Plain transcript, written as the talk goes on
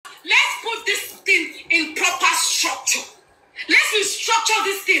things in proper structure. Let's restructure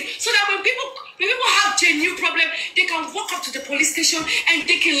this thing so that when people have genuine problem, they can walk up to the police station and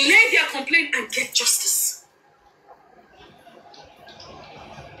they can lay their complaint and get justice.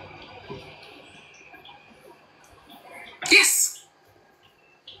 Yes.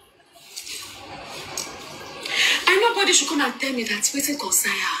 And nobody should come and tell me that waiting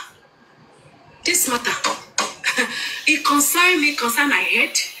concern her. This matter, it concern me, concern my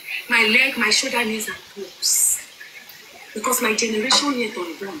head, my leg, my shoulder, knees, and toes. Because my generation yet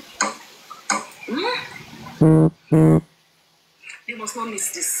unborn. They must not miss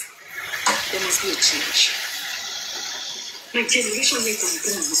this. There must be a change. My generation yet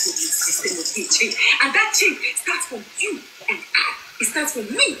unborn must not miss this. There must be a change. And that change starts from you and I. It starts from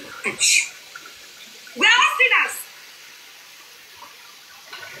me and you. We are all sinners.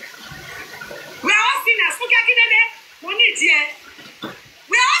 We are all sinners. We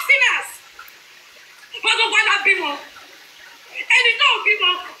are all sinners. But the one that people. Ẹni tó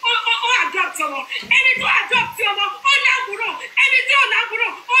bímọ ó adopt ọmọ, ẹni tó adopt ọmọ ó lábúrò, ẹni tí ò lábúrò ó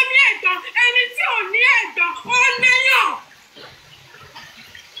ní ẹ̀gbọ́n, ẹni tí ò ní ẹ̀gbọ́n ó léyàn.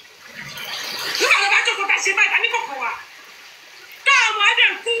 Nígbà tó bá jókòó bá ṣe báyìí ní kòkò wà. Tó ọmọ adé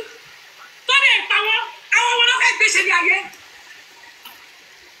kú, tó lè pa wọ́n, àwọn ọmọ lọ́fẹ̀ẹ́ gbé ṣe ní ayé.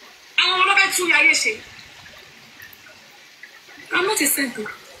 Àwọn ọmọ lọ́fẹ̀ẹ́ tún ní ayé ṣe. I'm not a saint.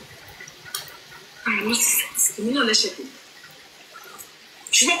 I'm not a saint. Èmi náà lẹ́ṣẹ̀ tó.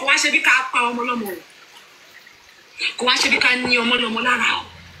 Ṣùgbọ́n kò wá ṣe bí ká pa ọmọ lọ́mọ o. Kò wá ṣe bí ká ní ọmọ lọ́mọ lára o.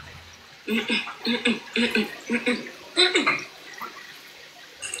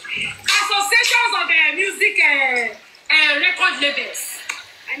 Associations of music record labels.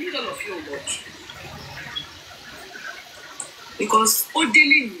 I need all of you on board. Because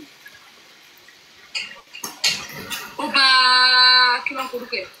Odele ni. Ọba kí ló ń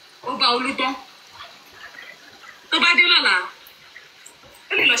korúkẹ? Ọba Olúdán. Tó bá dé lọ́la.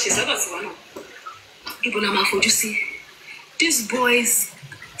 This boy's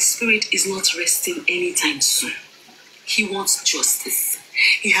spirit is not resting anytime soon. He wants justice.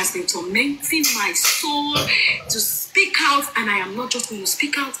 He has been tormenting my soul to speak out, and I am not just going to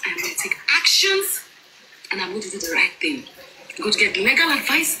speak out, I am going to take actions, and I'm going to do the right thing. I'm going to get legal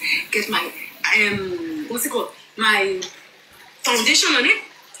advice, get my what's it called? My foundation on it.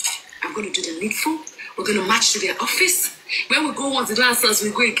 I'm going to do the needful. We're going to march to their office. When we go once they don't answer us,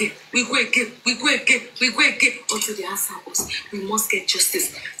 we go again until they answer us. We must get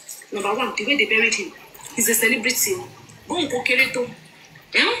justice. Number one, the way they buried him, he's a celebrity. Go on, Kokereto.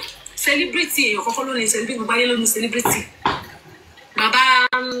 Celebrity. Your Kokolo is celebrity. Celebrity. Baba,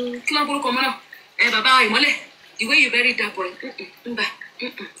 Kilaburu Komano. Baba, Imole. The way you buried that boy.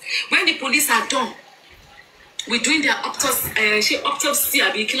 When the police are done, we're doing their autopsy.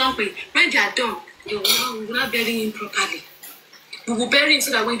 When they are done, we will not bury him properly. We will bury him so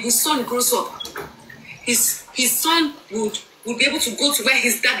that when his son grows up, his son would be able to go to where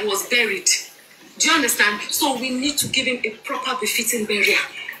his dad was buried. Do you understand? So we need to give him a proper befitting burial.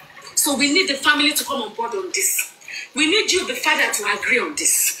 So we need the family to come on board on this. We need you, the father, to agree on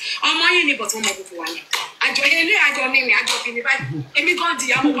this. I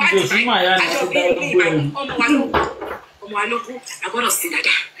got to see that.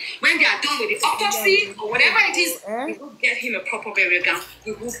 When they are done with the autopsy or whatever it is, we will get him a proper burial ground.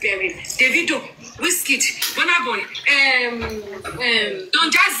 We will bury him. Davido, Wizkid, Alagbon,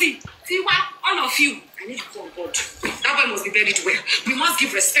 Don Jazzy, Tiwa, all of you. I need to go on board. That boy must be buried well. We must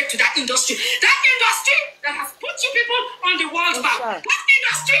give respect to that industry. That industry that has put you people on the world map. That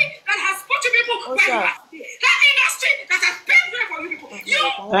industry that has put you people where you are. That industry that has paved way for you people. You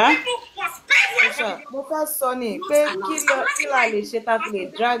people must pave way for you. Mo fẹ́ sọ ni pé kí la lè ṣe tá a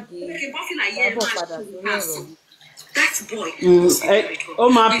lè dragi lábọ̀ padà sórí ẹ̀rọ. That boy. Oh,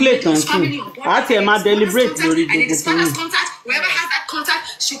 my plate and food. I tell my deliberate lórí gbogbo his father's contact. Whoever has that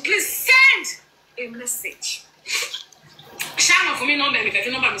contact should please send a message. Share for me number because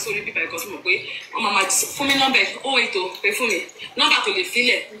the number is so people because mo pé mama fún mi number 080 pé fún mi number tó lè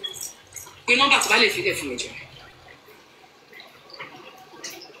filẹ̀ pé number tó bá lè filẹ̀ fún mi jọ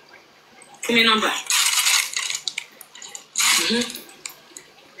fún mi number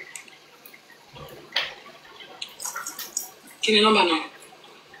kí ni number náà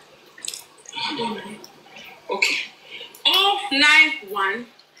okay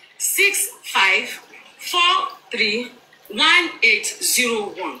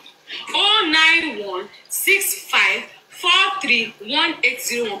 09165431801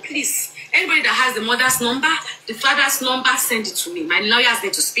 09165431801. Please Anybody that has the mother's number, the father's number, send it to me. My lawyers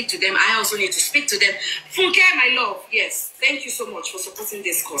need to speak to them. I also need to speak to them. Funke, my love, yes. Thank you so much for supporting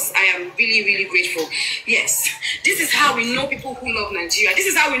this cause. I am really, really grateful. Yes. This is how we know people who love Nigeria. This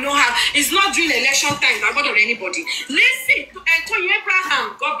is how we know how it's not during election time. I'm not on anybody. Listen to Antonio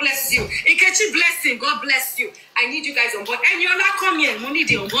Abraham. God bless you. Ikechi blessing. God bless you. I need you guys on board. And you're not coming. Money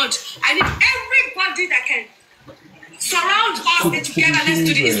on board. I need everybody that can surround us together. Let's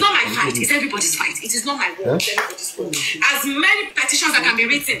do this. It's not my fight. It's everybody's fight. It is not my war. It's everybody's war. As many petitions that can be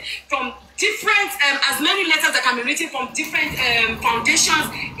written from different, as many letters that can be written from different foundations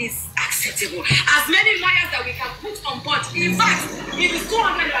is acceptable. As many lawyers that we can put on board. In fact, if it's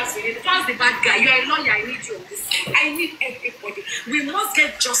 200 lawyers, we need first the bad guy. You're a lawyer. I need you on this. I need everybody. We must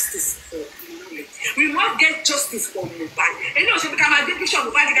get justice for Mohbad. We must get justice for Mohbad. And you know, she become a depiction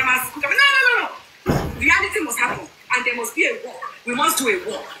of Mohbad. No. Reality must happen. And there must be a war. We must do a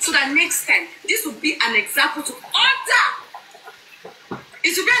war. So that next time, this will be an example to order.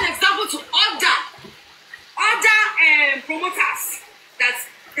 It will be an example to order promoters that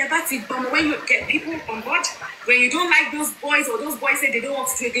when you get people on board, when you don't like those boys or those boys say they don't want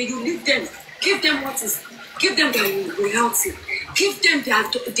to do it, then you leave them. Give them what is. Give them their royalty. Give them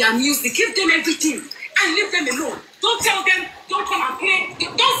their music. Give them everything. And leave them alone. Don't tell them, don't come and play.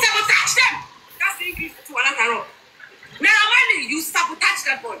 Don't sabotage them. That's the English to Alataro. Now, when you sabotage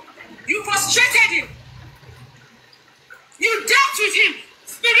that boy, you frustrated him. You dealt with him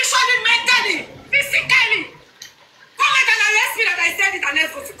spiritually, mentally, physically. Come and arrest me that I said it and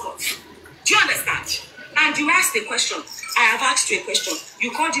let's go to court. Do you understand? And you asked a question. I have asked you a question. You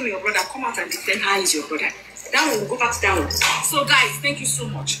called him your brother. Come out and defend how he's your brother. That one will go back to that one. So, guys, thank you so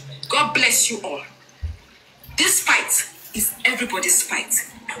much. God bless you all. This fight is everybody's fight.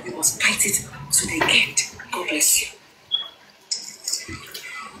 And we must fight it to the end. God bless you.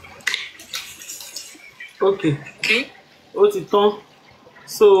 Okay. What's it on?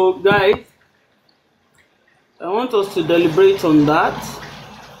 So, guys, I want us to deliberate on that.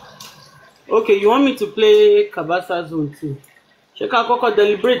 Okay, you want me to play Kabasa Zone 2? Ṣé ká kọ́kọ́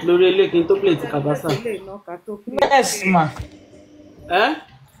deliberate lórí eléyìí kí n tó play ti Kabasa? Yes, ma.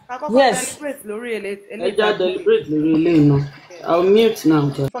 Yes. Deliberate lórí eléyìí náà. I'll mute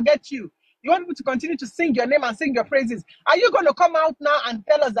now. Forget you. You want me to continue to sing your name and sing your praises? Are you going to come out now and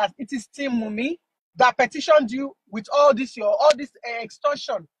tell us that it is Team Mumi that petitioned you with all this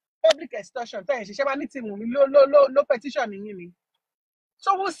extortion, public extortion? No petition in me.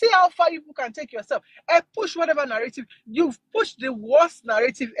 So we'll see how far you can take yourself and push whatever narrative. You've pushed the worst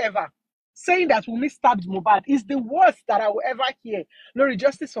narrative ever. Saying that Wunmi stabbed Mohbad is the worst that I will ever hear. Lori,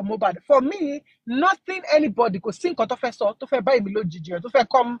 justice for Mohbad. For me, nothing anybody could think or to fe buy me Gigi or to fe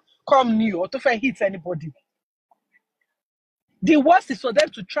come new or to fe hit anybody. The worst is for them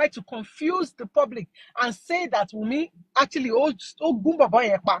to try to confuse the public and say that Wunmi actually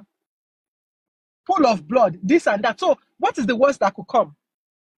full of blood, this and that. So what is the worst that could come?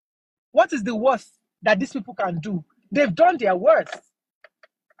 What is the worst that these people can do? They've done their worst.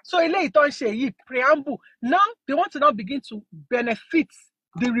 So preamble. Now they want to now begin to benefit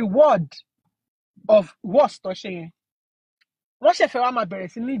the reward of worst.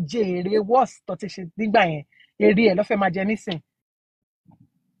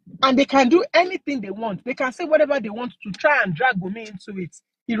 And they can do anything they want. They can say whatever they want to try and drag Wunmi into it.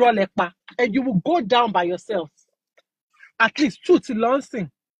 And you will go down by yourself. At least two till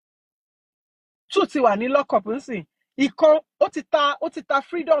launching. Two till one lock up and see. Otita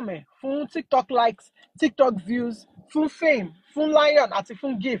freedom fun TikTok likes, TikTok views, fun fame, fun lion, ati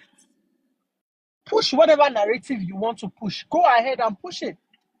fun gifts. Push whatever narrative you want to push. Go ahead and push it.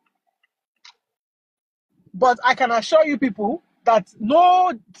 But I can assure you people that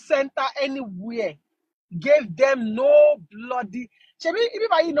no center anywhere gave them no bloody. I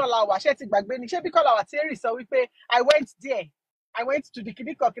went there. I went to the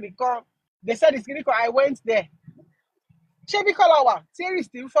Kiniko. They said it's Kiniko. I went there. Shebi Kolawa, series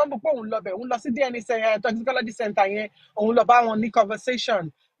team from DNA toxicology center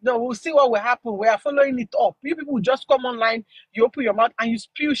conversation. No, we'll see what will happen. We are following it up. You people just come online, you open your mouth and you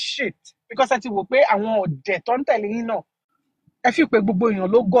spew shit. Because I will pay and want debt. I'm telling you no. If you pay in your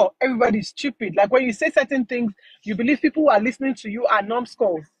logo, everybody's stupid. Like when you say certain things, you believe people who are listening to you are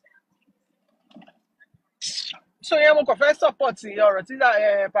numbskulls. So yeah, I'm confess support Pythagoras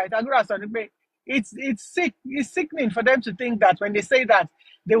on the way. It's sick. It's sickening for them to think that when they say that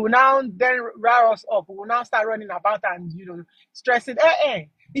they will now then rile us up. We will now start running about and stressing.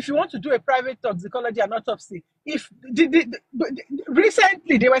 If you want to do a private toxicology and autopsy,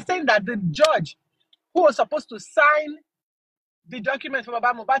 recently they were saying that the judge who was supposed to sign the document from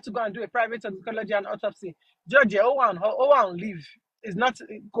about Mohbad to go and do a private toxicology and autopsy. Judge, on leave is not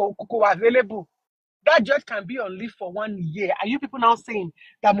available. That judge can be on leave for 1 year. Are you people now saying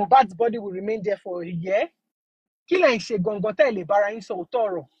that Mohbad's body will remain there for a year? Let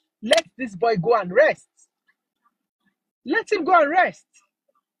this boy go and rest. Let him go and rest.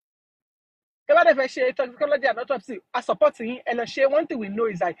 Toxicology and autopsy are supporting him. And one thing we know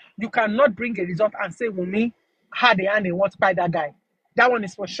is that you cannot bring a result and say Wunmi had a hand in what by that guy. That one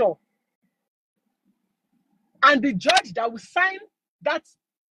is for sure. And the judge that will sign that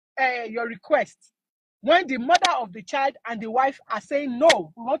your request, when the mother of the child and the wife are saying,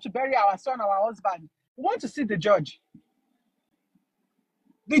 no, we want to bury our son, our husband, we want to see the judge.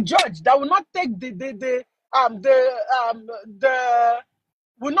 The judge that will not take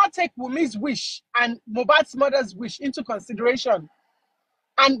will not take Wumi's wish and Mohbad's mother's wish into consideration.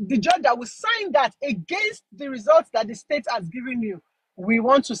 And the judge that will sign that against the results that the state has given you, we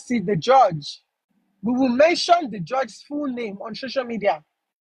want to see the judge. We will mention the judge's full name on social media.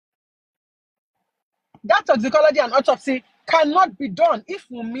 That toxicology and autopsy cannot be done if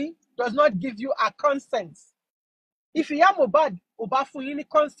Wunmi does not give you a consent. If you have Mohbad, Obafuyini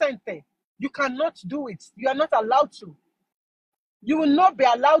consent, you cannot do it. You are not allowed to. You will not be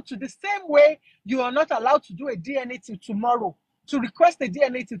allowed to. The same way you are not allowed to do a DNA till tomorrow, to request a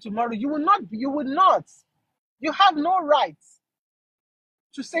DNA till tomorrow. You will not. You will not. You have no right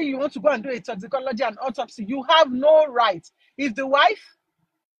to say you want to go and do a toxicology and autopsy. You have no right. If the wife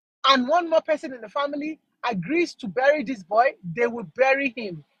and one more person in the family agrees to bury this boy, they will bury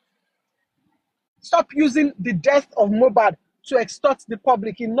him. Stop using the death of Mohbad to extort the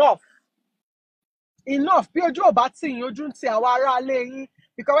public. Enough. Enough. Because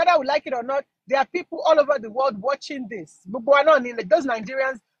whether we like it or not, there are people all over the world watching this. Those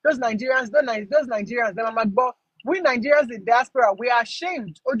Nigerians, we Nigerians in diaspora, we are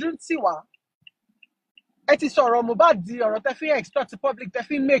ashamed. It is Mohbad or extort the public,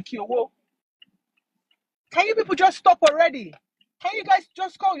 make you. Can you people just stop already? Can you guys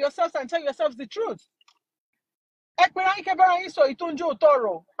just call yourselves and tell yourselves the truth? And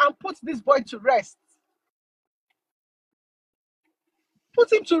put this boy to rest.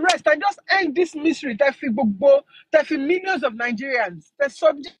 Put him to rest and just end this misery that millions of Nigerians, that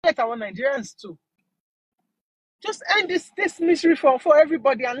subject our Nigerians to. Just end this misery for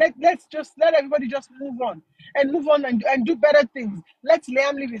everybody and let everybody just move on and do better things. Let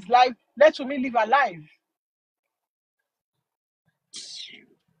Liam live his life. Let Wunmi live her life.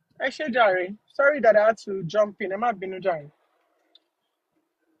 Sorry that I had to jump in. I'm not being Jare.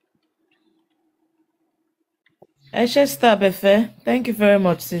 Sister Befe, thank you very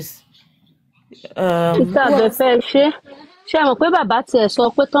much, sis. Sister Befe, ṣé mọ̀ pé bàbá tiẹ̀ sọ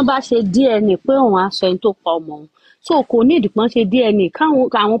pé tán bá ṣe DNA pé òun á sọ ẹni tó pa ọmọ òun. So kò ní ìdìpọ́n ṣe DNA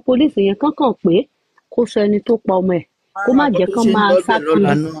káwọn pólísì yẹn kankan pé kó sọ ẹni tó pa ọmọ ẹ̀. Kó má jẹ́ kán máa sá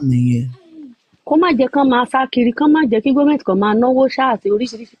kiri. Kó má jẹ́ kán máa sá kiri, kán má jẹ́ kí gómìnà kan máa náwó ṣáà àti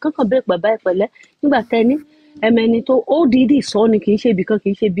oríṣiríṣi kankan bẹ́ẹ̀ bàbá ẹ̀ pẹ̀lẹ́ nígbà tẹ́ni ẹ̀mẹ́ni tó ó dídì sọ ni kì í ṣe ibì kan kì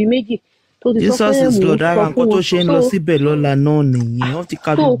í ṣe ibi méjì. Jesus is Lord. Ara nǹkan tó ṣe ń lọ síbẹ̀ lọ́la náà nìyẹn. Wọ́n ti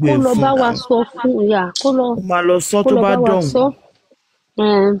ka gbogbo ẹ̀ fún un. Kó lọ bá wa sọ fún ìyá. Kó máa lọ sọ tó bá dọ̀hún.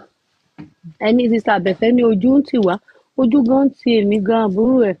 Ẹni Sister Befe ní ojú ń tì wá. Ojú gan ti èmi gan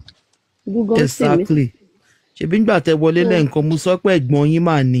àbúrò ẹ̀. Ojú gan ti èmi. Exactly. Ṣebí nígbà tẹ wọlé lẹ́ǹkan mo sọ pé ẹ̀gbọ́n yín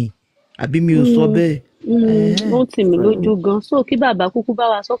mà ní. Àbí mi ò sọ bẹ́ẹ̀. Ó ń tì mí lójú gan. So kí bàbá kúkú bá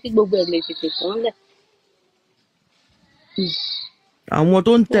wa sọ kí gbogbo ẹ̀ lè tètè tán lẹ̀. Àwọn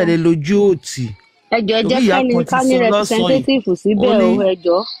tó ń tẹ̀lé lójú òtì. Ẹjọ́ ẹ jẹ́ kẹ́ni ká ní representative síbẹ̀ o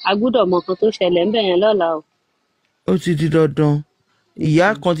ẹjọ́ a gbọ́dọ̀ mọ nǹkan tó ṣẹlẹ̀ ńbẹ̀ yẹn lọ́la o. Ó ti di dandan.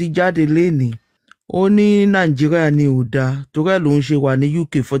 Ìyá kan ti jáde lénìí. Ó ní Nàìjíríà ni ò dáa torí ẹ̀ ló ń ṣe wà ní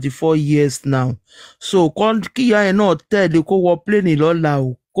UK 44 years now. So kíyà yẹn náà tẹ̀lé kó wọ pléènì lọ́la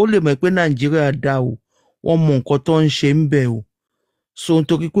o kó lè mọ̀ pé Nàìjíríà dáa o. Wọ́n mọ nǹkan tó ń ṣe ń bẹ̀ o. So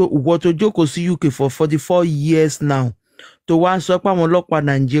nítorí pé ìwọ tó jókòó sí UK for 44 years now tó wá ń sọ pé àwọn ọlọ́pàá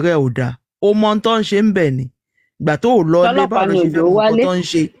Nàìjíríà ò dáa ó mọ tó ń ṣe ń bẹ̀ ni ìgbà tó ò lọ lé báwo ló ṣe fẹ́ mọ nǹkan tó ń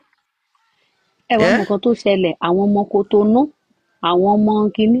ṣe. Ẹ wá nǹkan tó ṣẹlẹ̀ àwọn ọmọ Kotonu àwọn ọmọ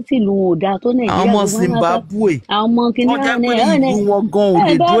kìíní tìlú wọn ò dáa tó Nàìjíríà. Àwọn ọmọ Zimbabwe àwọn ọmọ kìíní wọ́n jẹ́ pé ìlú wọn gan ò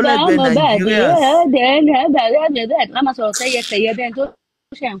lè dúró lẹ́gbẹ̀ẹ́ Nàìjíríà. Wọ́n máa sọ̀rọ̀ tẹ́yẹtẹ̀yẹ bẹ́ẹ̀ tó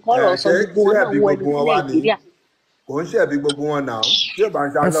ṣe ń kọ́rọ̀ sọ gbogbo wọn náà wọnú sí Nàìjíríà. Kò ń ṣẹ̀bi gbogbo wọn náà tí ò bá ń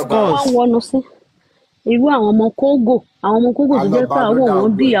ṣe àlọ́bà. Wọ́n wọnú sí irú àwọn ọmọ Congo tó jẹ́ pé àwọn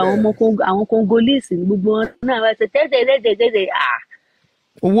òun bí àwọn Congolese gbogbo wọn náà wá ṣe tẹ́tẹ́tẹ́tẹ́tẹ́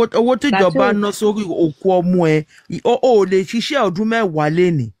owó tíjọba ná sórí òkú ọmọ ẹ ò lè ṣiṣẹ́ ọdún 10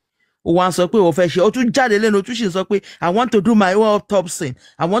 lénìí ó wá ń sọ pé ó fẹ́ ṣe ó tún jáde lẹ́nu ó tún sì sọ pé I want to do my own autopsy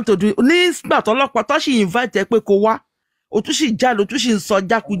I want to do nígbà tọ́lọ́pàá tó sì invite ẹ pé kó wá ó tún sì jáde ó tún sì ń sọ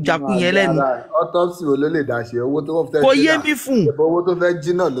jákujàku yẹn lẹ́nu. autopsy wo ló lè dá ṣe owó tó fẹ́ kò yé mi fún. owó tó fẹ́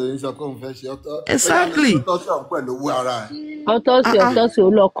jí náà ló ń sọ pé òun fẹ́ ṣe exactly. autopsy ọ̀hún pẹ̀lú owó ara ẹ̀. autopsy ó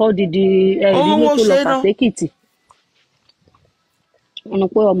lọ kọ́ didi ìdílé tó lọ pàṣẹkìtì. ọ̀nà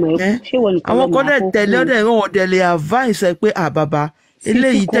pé ọmọ ẹ̀ ṣé wọ́n nìkan àwọn kan dẹ̀ tẹ̀lé ọ̀dẹ̀ wọn ọ̀dẹ̀ lè advice ẹ pé àbàbà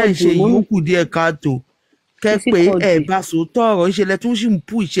eléyìí tẹ̀ ń ṣe yòókù díẹ̀ káàtó kẹ́ pé ẹ bá sòótọ́ ọ̀rọ̀ ìṣẹ̀lẹ̀ tó ń sì ń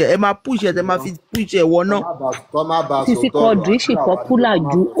push ẹ máa push ẹ tẹ máa fi push ẹ wọ náà. Sisi Quadri sì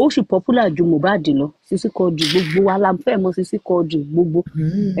popular ju Mohbad lọ Sisi Quadri gbogbo wa la fẹ́ mọ̀ Sisi Quadri gbogbo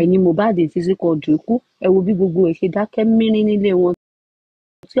ẹ̀yin Mohbad Sisi Quadri kú ẹ wo bí gbogbo ẹ̀ ṣe dákẹ́ mírín nílé wọn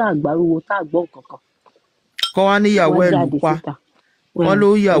tí àgbáruwo tá a gbọ́ kankan. kọ́ wá níyàwó ẹ̀ ló pa kọ́ ló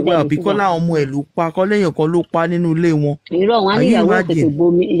yàwó ẹ̀ àbí kọ́ láwọn ọmọ ẹ̀ ló pa kọ́ lẹ́yìn kan ló pa nínú ilé wọn. irọ́ wọn ní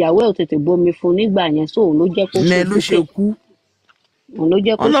ìyàwó ẹ̀ tètè bomi fún nígbà yẹn sóò ló jẹ́ kó ṣe kú.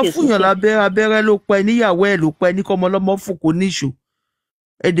 ọ̀nà fúnyàn lábẹ́rẹ́ ló pẹ́ níyàwó ẹ̀ ló pẹ́ ní kọ́mọlọ́mọ fún kò níṣó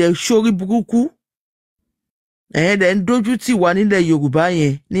ẹ̀dẹ̀ sórí burúkú ẹ̀dẹ̀ ń dójú tì wá nílẹ̀ Yorùbá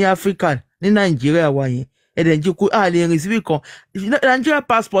yẹn ní Áfíríkà ní Nàìjíríà wa yẹn ẹ̀dẹ̀ ń jẹ́ kó a lè rìn síbì kan Nigeria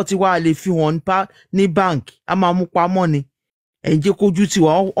passport wa a lè fi hàn ní bank a máa mú pamọ́ ni ẹ̀ ń jẹ́ kójú tì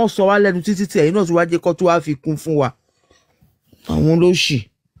wá ọ̀ sọ wá lẹ́nu títí tí ẹ̀yin náà tó wá jẹ́ kó tó wá fi kún fún wa àwọn olóṣì.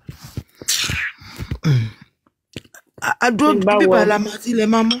 bíbá la máa tilẹ̀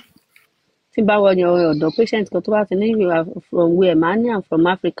máa mọ́. tí bá wọ ní ọ̀dọ̀ patient kan tó bá ti ní from where mania from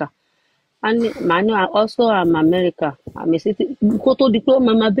Africa mania also am America àmì sí kó tó di pé ó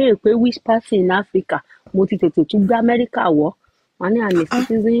máa béèrè pé which party in Africa mo ti tètè tún gbé America wọ̀ wọ́n ní àmì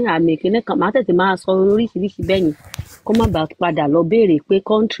citizen àmì ìkíní kan máa tètè máa sọ oríṣiríṣi bẹ́yìn kó má bàa padà lọ béèrè pé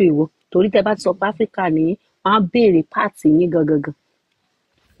country wo torí tẹ bá ti sọ pé Africa ní wọ́n á béèrè party yín gangan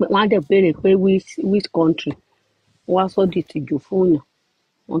wọ́n á dẹ̀ béèrè pé which country wọ́n á sọ di tìjú fún yàn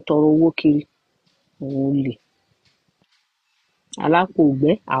wọ́n tọrọ owó kiri òun lè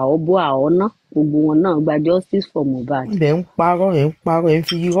alákòógbé àọ́bọ̀ àọ́ná gbogbo wọn náà gba justice for Mohbad. ẹ̀ ń parọ́ ẹ̀ ń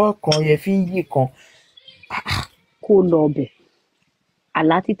fi irọ́ kan ẹ̀ fi ń yí kan. kó lọ ọbẹ̀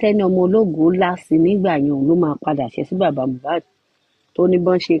àlá títẹ́ ní ọmọ ológo láàsì nígbà yẹn òun ló máa padà ṣe sí bàbá Mohbad tó ní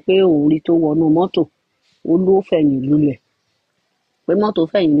bọ́n ṣe pé òun rí tó wọnú mọ́tò ó ló fẹ̀yìn lulẹ̀ pé mọ́tò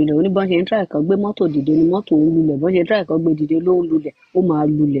fẹ̀yìn lulẹ̀ ó ní bọ́n ṣe ń tíráì kan gbé mọ́tò dìde ní mọ́tò ń lulẹ̀ bọ́n ṣe ń tíráì kan gbé dìde ló ń lulẹ̀ ó máa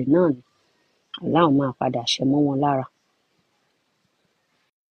lulẹ̀ náà ni aláwọn máa padà ṣẹ mọ́ wọn lára.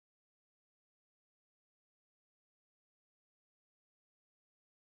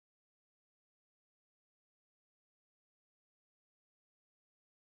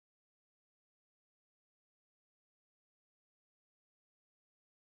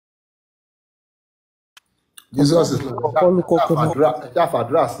 Jesus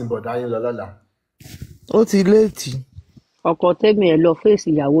ṣàfàdúrà sí bọ̀dá yín lọ́la. ó ti léètì. ọkọ tẹ́mi ẹ̀ lọ fèsì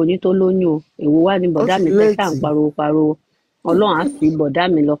ìyàwó ní tó lóyún o èwo wá ní bọ̀dá mi fẹ́ ṣà ń pariwo ọlọ́run á sì bọ̀dá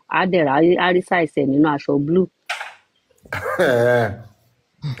mi lọ á dẹ̀rẹ̀ àrísà ẹ̀sẹ̀ nínú aṣọ blue.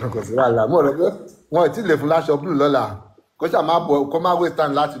 kò sí wàhálà mo rò pé wọn ò tí ì lè fún láṣọ blue lọ́la kó má wé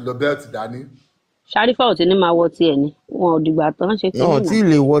tán láti lo bẹ́ẹ̀tì dání. Ṣàrífà ò ti ní máa wọ tiẹ̀ ni wọn ò dìgbà tán ṣe tí wọn ò tí ì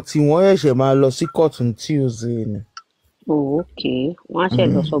lè wọ tí wọn ẹ̀ṣẹ̀ máa lọ sí kóòtù Tuesday ni. ok wọn á ṣe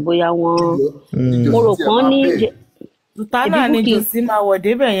lọ sọ bóyá wọn mo rò kán ní. Sultana ni jòsí máa wọ̀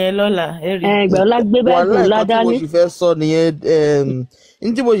débẹ̀ yẹn lọ́la. ẹgbẹ́ ọlá gbé bẹ́ẹ̀ gbé ọlá dání. ní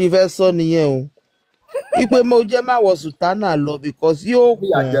tí mo sì fẹ́ sọ nìyẹn o wípé mo jẹ́ má wọ Sultana lọ because yóò kún. bí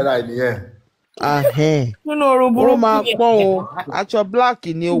àjẹrà ènìyàn. nínú oru burúkú ó máa pọ́n o aṣọ black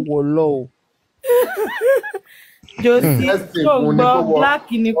ni ó wọ̀ lọ o. jòsí tó gbọ́ black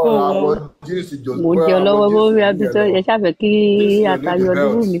ni kò wọ̀. mo jẹ lọ́wọ́ bó rí abitọ́ ẹ ṣàfẹ́ kí àtàrí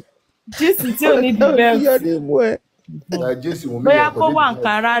ọdún mi. jíìsì tí ò ní di bẹ́ẹ̀ bóyá kó wọ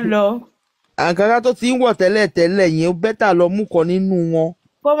àǹkárá lọ. àǹkárá tó ti ń wọ̀ tẹ́lẹ̀ yẹn ó bẹ́tà lọ mú kan nínú wọn.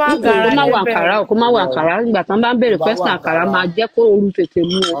 kó má wọ àǹkárá nígbà tán bá ń béèrè question àǹkárá máa jẹ́ kó ooru tètè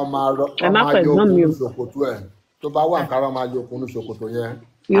mú o. ẹ má pẹ̀ gbọ́n mi o. tó bá wọ àǹkárá máa yọ okùn ní ṣòkòtò yẹn.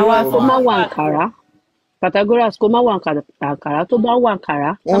 ìwà kó má wọ àǹkárá Pythagoras kó má wọ àǹkárá tó bá wọ àǹkárá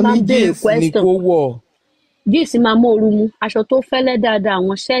tó bá ń béèrè question. jíìsì máa mú ooru mu aṣọ tó fẹ́lẹ́ dáadáa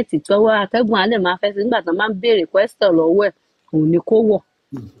àwọn ṣẹ́ẹ̀tì tọwọ́ atẹ́gùn alẹ́ máa fẹ́ sí nígbà tán máa ń béèrè question lọ́wọ́ ẹ̀ òun ni kó wọ̀.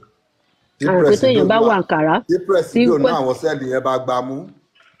 àwọn pé téèyàn bá wọ àǹkárá. tí pírẹsidó náà àwọn sẹ́ẹ̀lì yẹn bá gbá mú.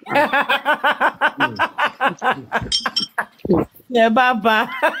 yẹn bá ba.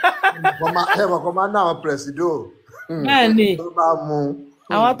 ẹ mọ̀ kọ́ máa ná àwọn pírẹsidó. bẹ́ẹ̀ni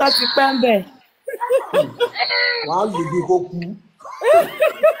àwọn tó ti pẹ́ ń bẹ̀. wọ́n á lù bí kó kú.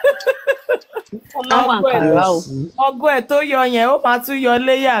 Ó má wà Ọgbọ́n nkàrà o. ẹ̀ tó yọ yẹn ó máa tún yọ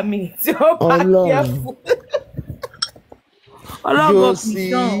léyà mi tí ó bá yẹ Ọlọ́run. fún. Ọlọ́gbọ́n kì í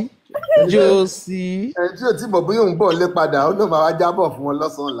ṣàn. Jòsí. ẹni tí ò tí mọ̀ bóyá òun bọ̀ lé padà ó náà máa wá jábọ̀ fún wọn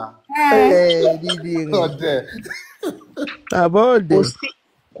lọ́sàn-án Dídì ọ̀la. rìn. ọ̀dẹ̀. Bàbá òde.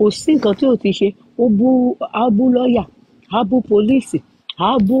 Kò sí nǹkan tí ò ti ṣe. Á bú lọ́ọ̀yà, á bú pólíìsì, á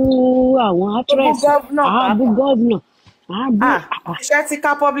bú àwọn actress, gọ́vnà á bú gọ́vnà, á bú. Iṣẹ́ tí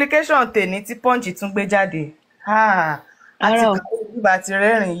ká publication tèní tí Punch tún gbé jáde. Àti Ara o. ìgbà tí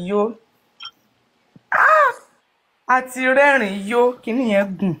rẹ́rìn yó. Àti rẹ́rìn yó kíní yẹn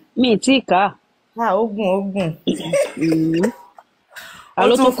gùn. Mi ì tí ì kà á. Ó gùn. Ta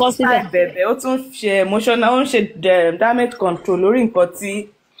ló tún kọ síbẹ̀? Bẹ̀bẹ̀ ó tún ṣe emotional ó ń ṣe damage control lórí nǹkan tí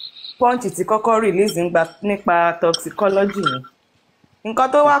Punch ti kọ́kọ́ release nípa toxicology yẹn. Nǹkan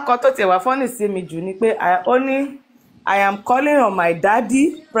tó wá kọ tó tiẹ̀ wá fọ́nì sí mi jù ni pé ó ní I am calling on my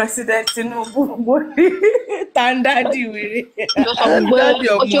daddy President Tinubu mo ní tandadi wèrè. Ló sọ pé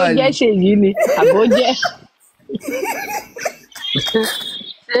ó ṣe ó jẹ́ ṣèyí ni àbó jẹ́.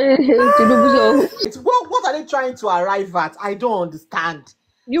 Tinubu sọ. What are they trying to arrive at? I don't understand.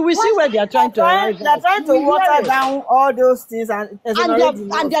 You will see where they are trying to arrive They're at. trying to You will hear water it. down all those things and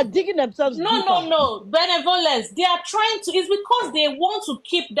they're digging themselves deeper. No. Benevolence. They are trying to. It's because they want to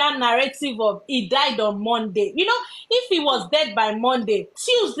keep that narrative of he died on Monday. You know, if he was dead by Monday,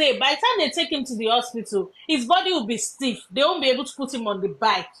 Tuesday, by the time they take him to the hospital, his body will be stiff. They won't be able to put him on the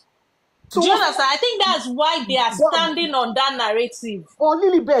bike. So Do you understand? I think that's why they are standing on that narrative. Oh,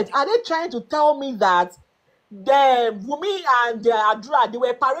 Lilibet, are they trying to tell me that the Wumi and Adura, they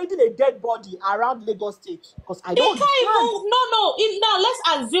were parading a dead body around Lagos State? Because I don't understand. Now let's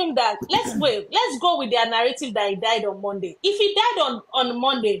assume that. Let's go with their narrative that he died on Monday. If he died on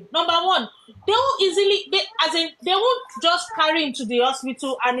Monday, number one, they won't just carry him to the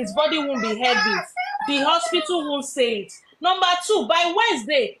hospital and his body won't be heavy. The hospital won't say it. Number two, by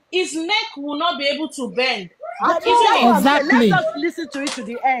Wednesday, his neck will not be able to bend. Exactly. Let's just listen to it to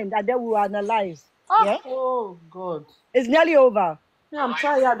the end and then we'll analyze. Yeah? Oh, God. It's nearly over. Yeah, I'm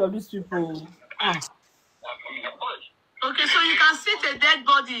tired of these people. Okay, so you can sit a dead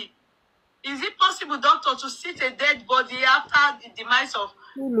body. Is it possible, doctor, to sit a dead body after the demise of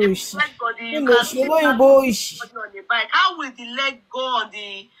the dead body? You can sit body on the bike. How will the leg go on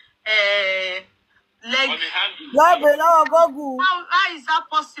the leg? How is that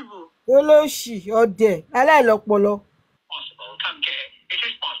possible? Possible. It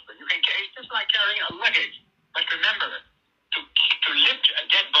is possible. You can carry. It's just like carrying a luggage. But remember, to lift a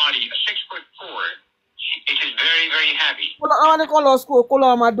dead body, a 6'4", it is very, very heavy. A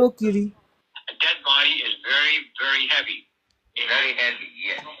dead body is very, very heavy. Very heavy,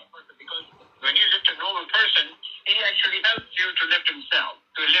 yes. Because when you lift a normal person, he actually helps you to lift him.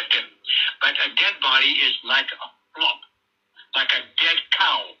 But a dead body is like a flop, like a dead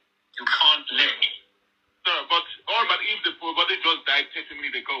cow. You can't lift. Sir, but if the body just died 30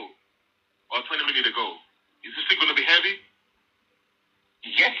 minutes ago or 20 minutes ago, is it still going to be heavy?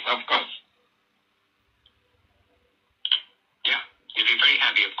 Yes, of course. Yeah, it'll be very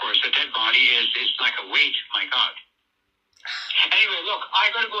heavy, of course. The dead body is like a weight, my God. Anyway, look, I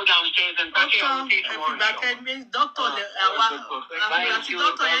gotta go downstairs and back here. Doctor, thank you,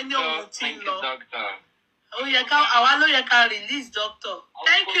 doctor. Release doctor.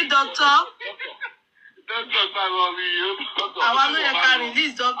 Thank you, doctor.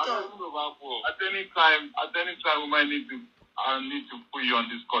 Release doctor. At any time, we might need to put you on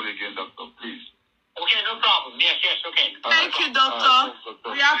this call again, doctor, please. Okay, no problem. Yes, okay. Thank you, doctor.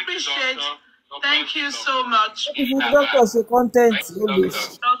 We appreciate. Thank you so much. Doctor, say content.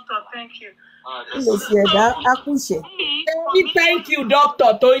 Doctor, thank you. Thank you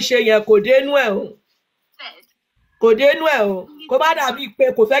doctor tó ń ṣe yẹn kò dénú ẹ̀ o kó má dàbí pé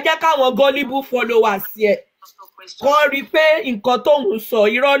kò fẹ́ jẹ́ káwọn gullible followers ẹ̀ kọ́ rí i pé nǹkan tóun sọ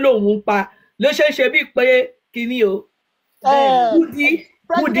irọ́ lòun pa ló ṣe é ṣe bíi pé kíní o.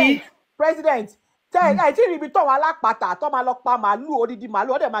 President, ẹ tí ì rí ibi tọ́wọ́ alápàtà tó máa lọ pa màálù odidi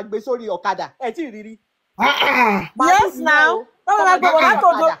màálù ọ̀dẹ̀ máa gbé sórí ọ̀kadà ẹ tí ì rí rí. Yes, now.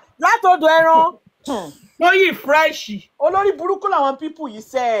 Látọ̀dọ̀ ẹran. Lóyìn fresh. Olórí burúkú làwọn people yìí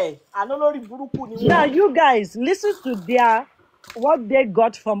sẹ́ ẹ̀. Àná olórí burúkú ni wọ́n. Now you guys listen to what they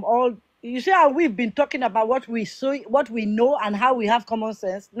got from all. You see how we've been talking about what we know and how we have common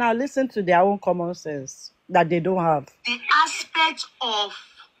sense. Now listen to their own common sense that they don't have. The aspect of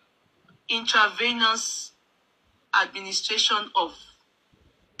intravenous administration of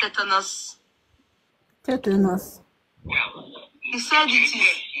tetanus. Well, He said it is.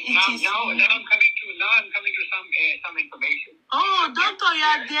 now I'm coming to some information. Oh, doctor, you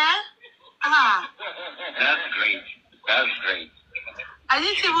are there? Ah, That's great. That's great. I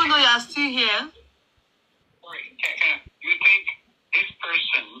didn't even know you are still here. You think this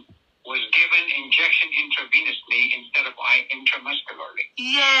person was given injection intravenously instead of intramuscularly?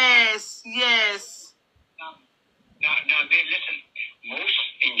 Yes, yes. Now, listen. Most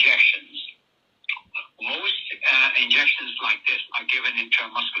injections like this are given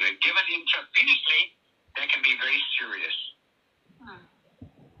intramuscularly. Given intravenously, that can be very serious.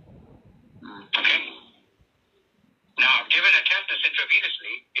 Okay? Now, given a tetanus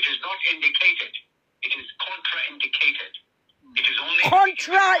intravenously, it is not indicated. It is contraindicated. It is only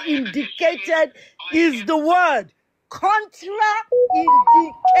Contraindicated is the word.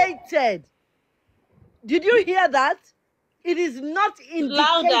 Contraindicated. Did you hear that? It is not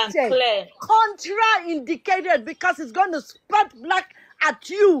Loud and indicated. clear. Contraindicated because it's going to spurt back at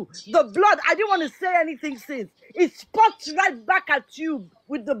you. The blood. I didn't want to say anything since. It spurts right back at you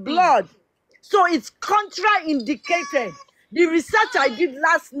with the blood. So it's contraindicated. The research I did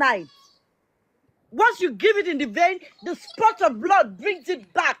last night. Once you give it in the vein, the spot of blood brings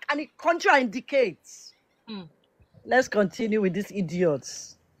it back and it contraindicates. Let's continue with these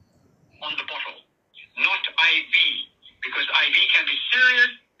idiots. On the bottle, not IV, because IV can be serious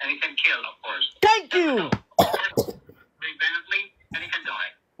and it can kill, of course. Thank you. Very badly, and it can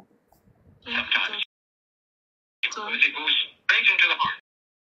die. Sometimes. Because it goes straight into the heart.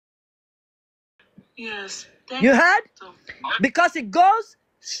 Yes. You heard? Because it goes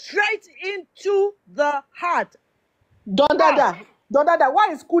straight into the heart. Don Dada, why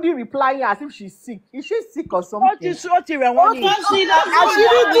is Kudi replying as if she's sick? Is she sick or something? What is what you want?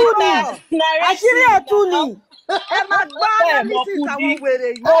 Àṣírí ọ̀tún ni.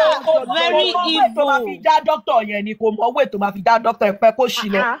 Very evil. Doctor yẹn ni kò mọ̀ wé tó máa fi dá doctor ẹ̀ pẹ́ kó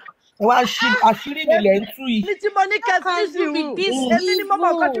ṣílẹ̀. Wọ́n á ṣí àṣírí mi lẹ̀ ń tú yìí. Ní tí mo ní kẹ́sì sí ìrù, èmi ni mo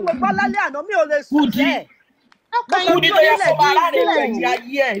mọ̀ nǹkan tí mo gbọ́ lálẹ́ àná mi ò lè sùn bẹ́ẹ̀. Kudi tó yẹ kó máa rárẹ̀ lẹ́yìn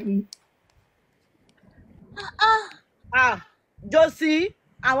ayé ẹ̀ ni. Josie,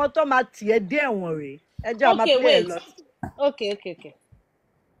 àwọn tó máa tiẹ̀ dé ẹ̀wọ̀n rèé. Ẹ jẹ́ ọmọ pé ẹ lọ. Okay.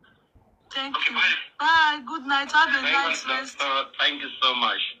 Thank you. Bye. Good night. Have a nice rest. Thank you so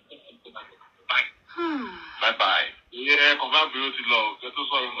much. Bye. Yeah, confirm below to love. Get to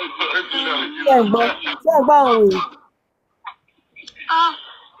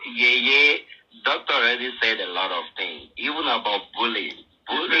Yeah. Doctor already said a lot of things, even about bullying.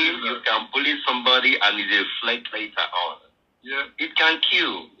 Bullying, you can bully somebody and it reflect later on. Yeah. It can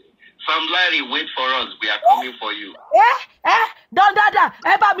kill. Some Larry, wait for us. We are coming for you. Don Dada,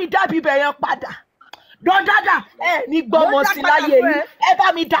 ẹ bá mi dá bíbẹ̀ yẹn padà. Don Dada, ní gbọ́mọ sí láyé yìí. Ẹ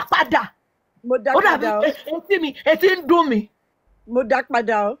bá mi dá padà. Mo dá padà o. Etí ń dùn mí. Mo dá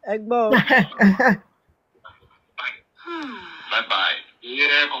padà o, ẹ gbọ́ o. Bye.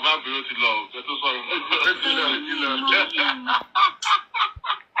 Yeah, confirm below to love. Get to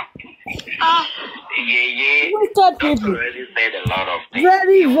Yeah. Doctor already said a lot of things.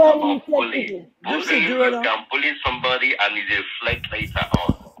 Very about bullying. Bullying, you can bully somebody and it reflect later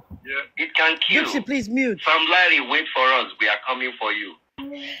on. Yeah. It can kill. Gypsy, please mute. Some Larry, wait for us. We are coming for you.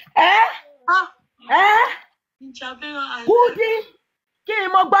 Kudi, kí ni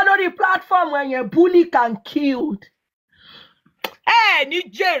mo gbọ́ lórí platform ẹ̀yẹn bully can killed. Ní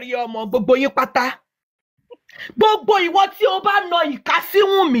jèrè ọmọ gbogbo yín pátá. Gbogbo ìwọ tí o bá na ìka sí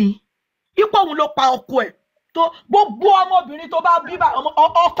Wùnmí. Ipò òun ló pa ọkọ ẹ̀. Tó gbogbo ọmọbìnrin tó bá bí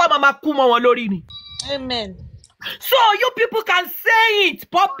ọkọ máa kú mọ́ wọn lórí ni. Amen. So you people can say it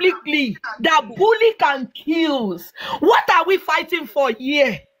publicly that bully can kill. What are we fighting for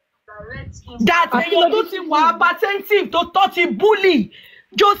here? That èèyàn tó ti wà hypertensive tó tọ́ ti bully.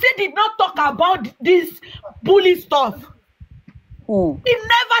 Josie did not talk about this bully stuff. He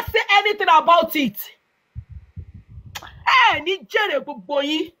never said anything about it. Ní jèrè gbogbo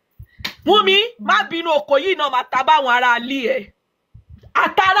yín. Wùnmí, má bínú oko yìí náà máa ta báwọn ará ilé ẹ̀.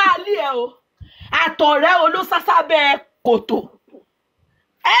 Àtàrà ilé ẹ̀ o. Àtọ̀rẹ́ olóṣàṣàbẹ̀ kòtò.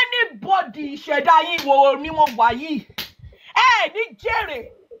 Anybody ìṣẹ̀dá yín wo ni mo wà yìí. Ní jèrè.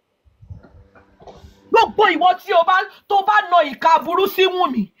 Gbogbo ìwọ tí tó bá na ìka burú sí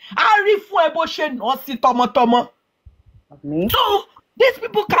Wùnmí, á rí fún ẹ bó ṣe nà sí tọmọtọmọ. So these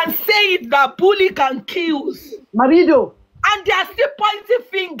people can say it that bully can kill. Marido. And they are still pointing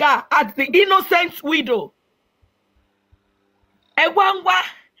finger at the innocent widow. Ẹ̀wọ̀nwá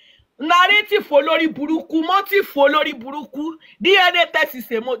narrative olórí burúkú, motive olórí burúkú, DNA test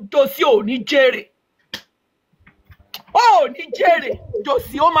ṣe mo Josie ò ní jèrè. Ó ní jèrè,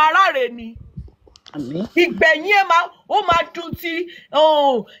 Josie ó máa ráre ni. Àmín. Ìgbẹ̀yìn ẹ̀ ó máa dùn ti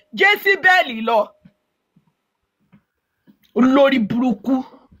Jésíbẹ́lì lọ. Olórí burúkú.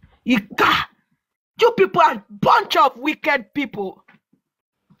 Ìkà. You people are a bunch of wicked people.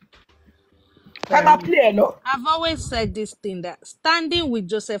 I've always said this thing that standing with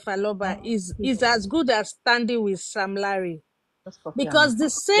Joseph Aloba is as good as standing with Sam Larry. Because the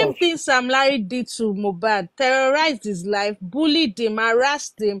same thing Sam Larry did to Mohbad, terrorized his life, bullied him,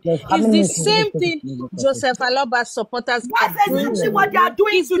 harassed him, is the same thing Joseph Aloba's supporters are That's doing exactly to what him. they are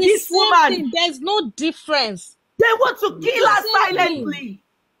doing It's to the this same woman. thing. There's no difference. They want to kill her Same silently. thing.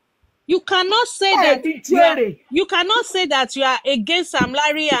 You cannot say that you cannot say that you are against Sam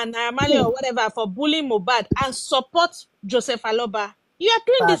Larry and Amale or whatever for bullying Mohbad and support Joseph Aloba. You are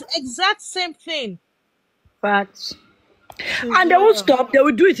doing this exact same thing. Facts. And they won't stop. They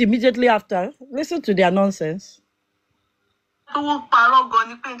will do it immediately after. Listen to their nonsense. It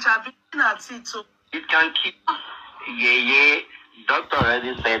can keep. Yeah. Doctor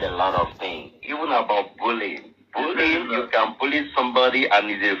already said a lot of things, even about bullying. Bullying, you can bully somebody and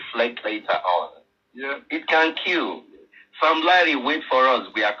it reflect later on. Yeah. It can kill. Sam Larry, wait for us.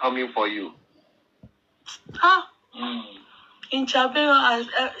 We are coming for you. In Chabero,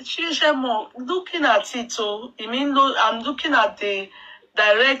 looking at it, I'm looking at the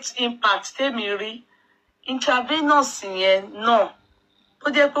direct impact. Intravenous, no.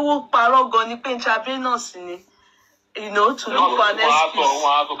 But they will paragon intravenous, to look for an excuse.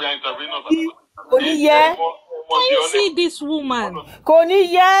 Can you see this woman?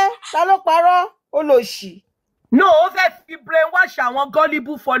 No, let's be brainwash àwọn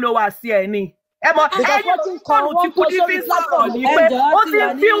gullible followers here ni. Because what in call one person platform ó ti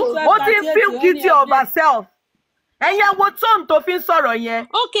ń feel guilty of herself. Ẹ̀yin wo tone tó fi ń sọ̀rọ̀ yẹn.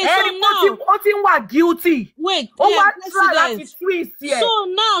 Okay, so now ó ti ń wà guilty. Wait, President. So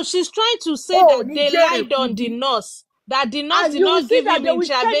now she's trying to say that they lied on the nurse. That the nurse did not give him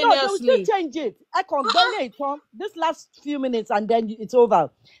intravenously. They will still change it. This last few minutes and then it's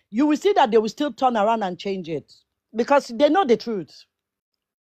over. You will see that they will still turn around and change it. Because they know the truth.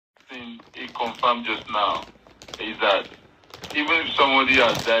 He confirmed just now is that even if somebody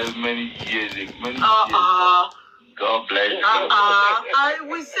has died many years, God bless you.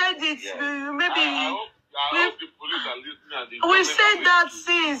 We said it. Maybe we said that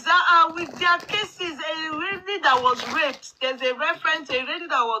since with their cases, a lady that was raped. There's a reference, a lady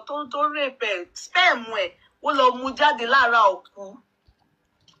that was told to rape sperm where it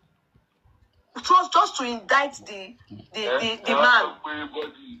was just to indict the man.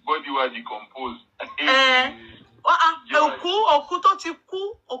 Body was decomposed. Òkú tó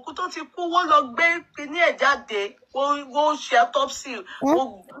ti kú wọ́n lọ gbé kíní ẹ̀ jáde wọ́n ṣe autopsy ó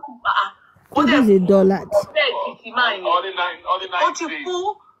dẹ̀ $1 ó ti kú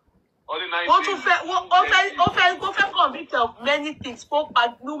wọ́n tún fẹ́ convict of many things wọ́n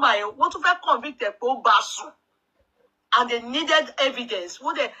tún fẹ́ convict ẹ̀ pé ó bá sùn. And they needed evidence.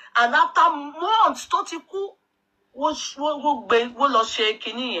 And after months, tó ti kú, wọ́n lọ ṣe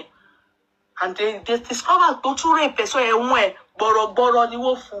kíní yẹn. And they discovered tó tún rape so ẹ̀wọ̀n ẹ̀ gbọ̀rọ̀gbọ̀rọ̀ ni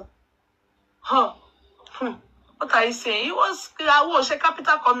wọ́n fún. What are you saying? It was a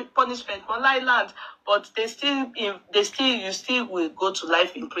capital punishment on Island, but you still will go to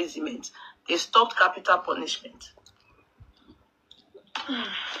life imprisonment. They stopped capital punishment.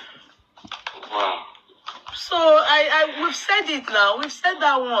 Wow. So we've said it now. We've said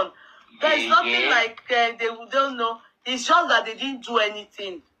that one. There's nothing like they don't know. It's just that they didn't do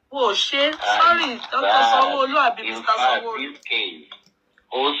anything. Oh shit! Sorry, Dr. Sanwo-Olu abi Mr. Sanwo-Olu.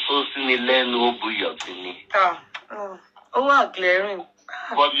 Also, glaring.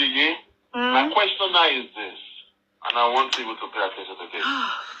 But my question now is this, and I want people to pay attention to this.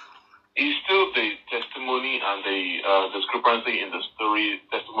 Is still the testimony and the discrepancy in the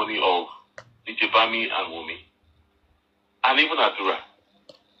testimony of Bami and Wumi, and even Adura.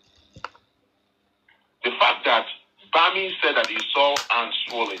 The fact that Bami said that he saw hands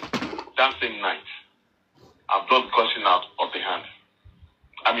swollen that same night, and blood gushing out of the hand.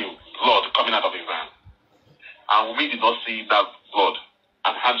 Blood coming out of his hand. And Wumi did not see that blood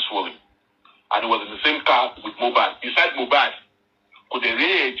and hand swollen. And he was in the same car with Mohbad. Beside Mohbad, could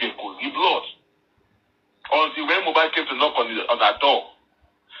the blood. Until when Mohbad came to knock on that door.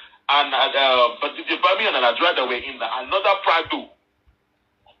 And but the Bami and Adura that were in another Prado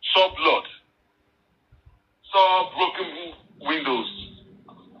saw blood, saw broken windows,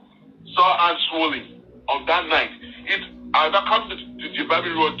 saw hands swollen on that night. That comes to the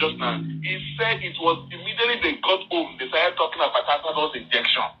Bami Road just now. He said it was immediately they got home, they started talking about tetanus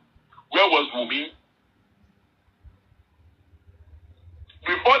injection. Where was Wumi?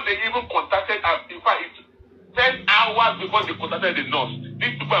 Before before they even contacted us. In fact, it's 10 hours before they contacted the nurse.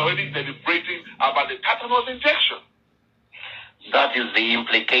 These people are already deliberating about the tetanus injection. That is the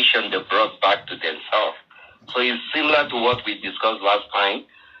implication they brought back to themselves. So it's similar to what we discussed last time.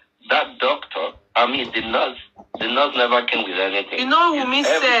 That doctor, the nurse never came with anything. You know,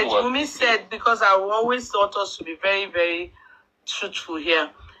 Wumi said, because I always thought us to be very, very truthful here.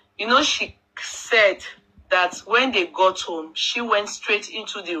 You know, she said that when they got home, she went straight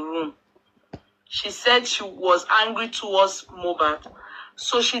into the room. She said she was angry towards Mohbad.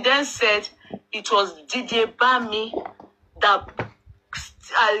 So she then said it was Didier Bami that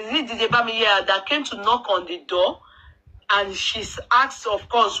that came to knock on the door. And she asked, of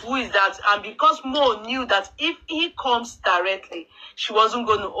course, who is that? And because Mo knew that if he comes directly, she wasn't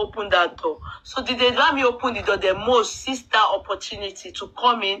going to open that door. So did they let me open the door? The Mo seized that opportunity to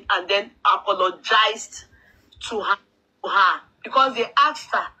come in and then apologized to her. Because they asked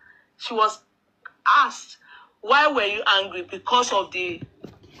her, she was asked, why were you angry? Because of the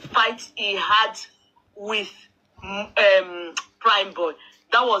fight he had with Prime Boy.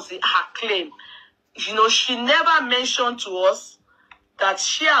 That was her claim. You know, she never mentioned to us that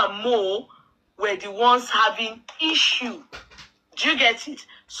she and Mo were the ones having issue. Do you get it?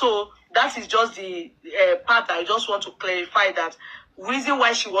 So that is just the part I just want to clarify that reason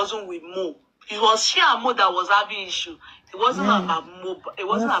why she wasn't with Mo. It was she and Mo that was having issue. It wasn't about Mo. It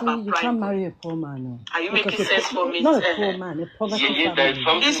wasn't Honestly, about you Prime. can't marry a poor man. No. Are you making sense for me? Not a poor man, a poverty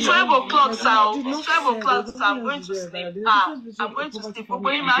family. It's 12 o'clock, so it's 12 o'clock, so I'm going to sleep. I'm going to sleep. But The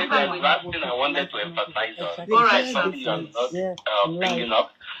last thing I wanted to emphasize on, all right, something you're not bringing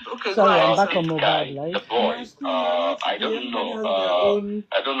up. Okay, sorry, I'm back This on guy, mobile, the right? boy, I don't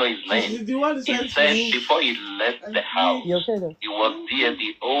know his name. He said before he left the house, You okay though? he was there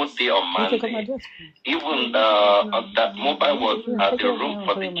the whole day on You take off my Monday. dress. Even that mobile was at the room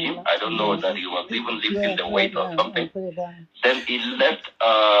for the gym. I don't know that he was even lifting the weight or something. Put it down. Then he left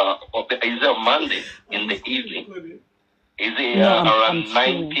is it on Monday in the evening? Is it No, I'm around 9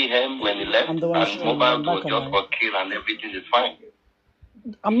 screaming. p.m. when he left? I'm And the one screaming. mobile I'm was back just on for kill and everything is fine.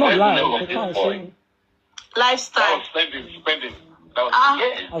 I'm not What's the name live. of They can't this see boy? me. lifestyle. That was spending. That was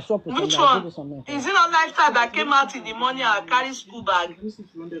Yes. I'll swap with Which something. I'll give one? you some Is it not lifestyle that came out in the morning and carry school bag? No.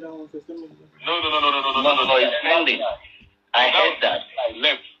 It's pending. I heard that. I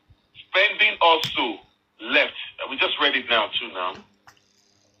left. Spending also left. We just read it now too now.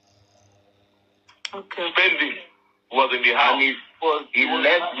 Okay. Spending was in the house. And he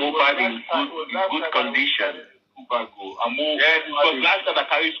left Mohbad in good condition. Yes, it was lifestyle that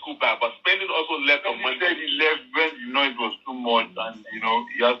carried school bag, but spending also left on Monday. He left when it was too much and he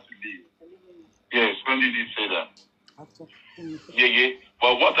has to leave. Yeah, spending did say that. Yeah.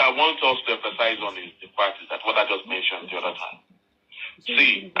 But what I want us to emphasize on is the fact is that what I just mentioned the other time.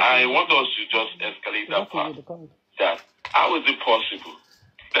 See, I want us to just escalate that part. That how is it possible?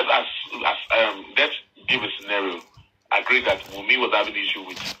 Let's give a scenario. Agree that Wumi was having issue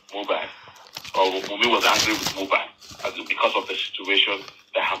with Mohbad, or Wumi was angry with Mohbad because of the situation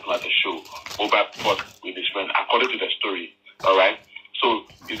that happened at the show. Mohbad fought with his friend, according to the story. All right. So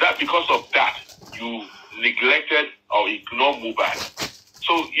is that because of that you neglected or ignored Mohbad?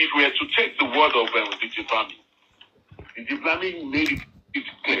 So if we were to take the word of Diplami made it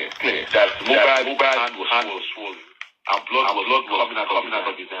clear that Mohbad hand was swollen. And blood was coming out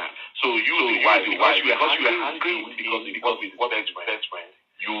of his hand. So because you were angry because what best friend,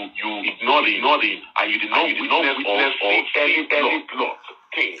 you ignored him, and you did not witness or any blood.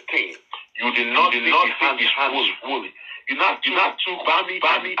 You did not see his hand swollen. You not took Bami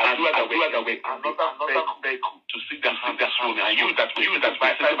and do that way another vehicle to see the hand swollen. And you that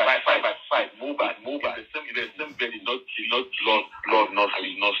by side, Mohbad in the same bed did not blood, not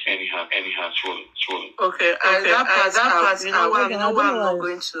see any hand swollen. Okay, that part, you know what, I'm not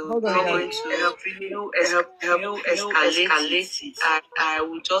going to help escalate it. I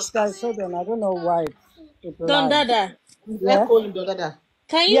will just Guys, hold on. I don't know why. It's Don live. Dada, Yeah.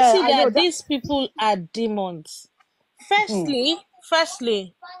 can you Yeah, see I know that that. these people are demons?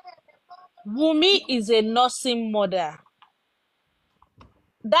 Firstly, Wumi is a nursing mother.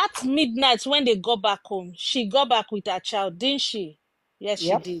 That midnight when they got back home, she got back with her child, didn't she? Yes, she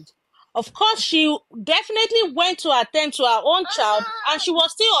Yep. did. Of course, she definitely went to attend to her own child, and she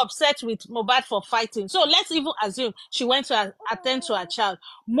was still upset with Mohbad for fighting. So let's even assume she went to attend to her child.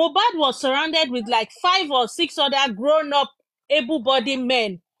 Mohbad was surrounded with like 5 or 6 other grown-up, able-bodied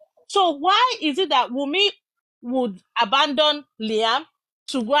men. So why is it that Wumi would abandon Liam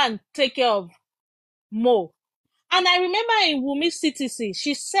to go and take care of Mo? And I remember in Wumi's CTC,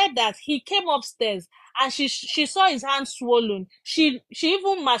 she said that he came upstairs and she saw his hand swollen. She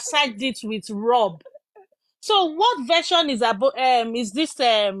even massaged it with rub. So what version is this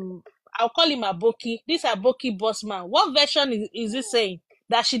I'll call him Aboki, this Aboki boss man. What version is he saying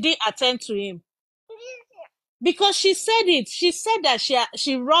that she didn't attend to him? Because she said it. She said that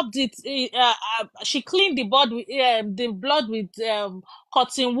she rubbed it. She cleaned the blood with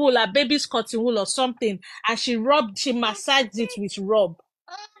cotton wool, a baby's cotton wool or something, and she massaged it with rub.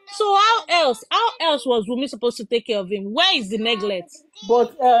 So how else was Wumi supposed to take care of him? Where is the neglect?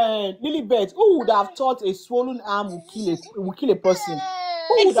 But Lilibet, who would have thought a swollen arm would kill a person?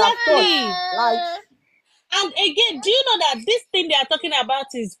 Who would have thought? Like, and again, do you know that this thing they are talking about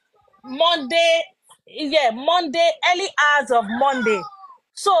is Monday, early hours of Monday.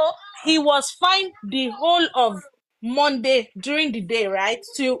 So he was fine the whole of Monday during the day, right?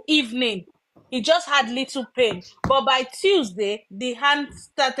 Till evening. He just had little pain. But by Tuesday, the hand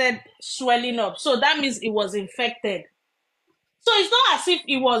started swelling up. So that means it was infected. So it's not as if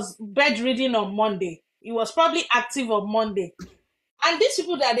he was bedridden on Monday. He was probably active on Monday. And these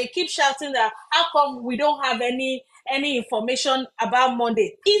people that they keep shouting that how come we don't have any information about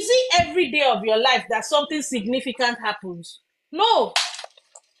Monday? Is it every day of your life that something significant happens? No.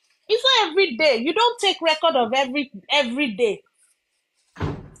 It's not every day. You don't take record of every day.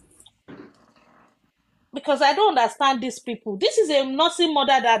 Because I don't understand these people. This is a nursing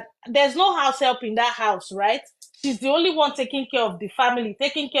mother that there's no house help in that house, right? She's the only one taking care of the family,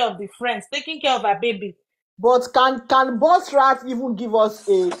 taking care of the friends, taking care of her baby. But can Boss Rat even give us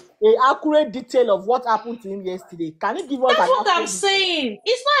a accurate detail of what happened to him yesterday? Can he give us? That's what I'm saying.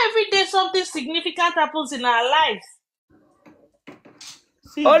 It's not every day something significant happens in our lives.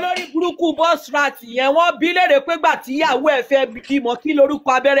 Olórí burúkú Boss Rat yẹn wọ́n bí léèrè pé gbà tí ìyàwó ẹ̀ fẹ́ bímọ kí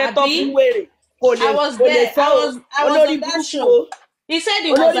lorúkọ abẹ́rẹ́ tó fún wèrè kò lè sọ olórí burúkú. He said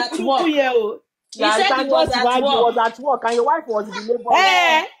he was at work. He said he was at work and your wife was in the labor.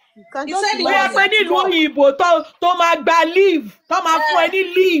 He said he was at work. Pé nílùú òyìnbó tó máa gba leave tó máa fún ẹ ní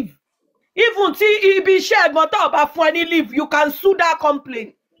leave. Even tí ibi iṣẹ́ ẹ̀gbọ́n tó bá fún ẹ ní leave, you can sue that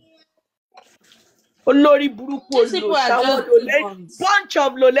complaint. Olórí burúkú bunch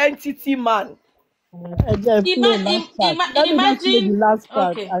of lolentity man. Imagine the last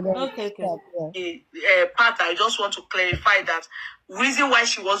part. Okay. Part I just want to clarify that reason why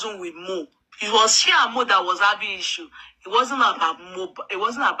she wasn't with Mo. It was she and Mo that was having issue. It wasn't about Mo. It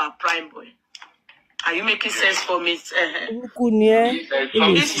wasn't about Prime Boy. Are you making sense for me? It's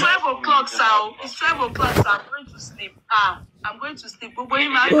 12 o'clock, so it's 12 o'clock, so I'm going to sleep. I'm going to sleep. I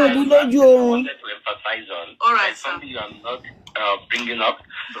wanted to emphasize on. All right, something you are not bringing up.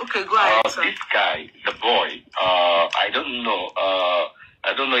 Okay, go ahead, sir. This guy, the boy, I don't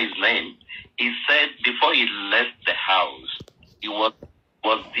know his name. He said before he left the house, he was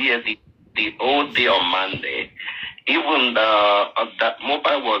there the whole day on Monday. Even that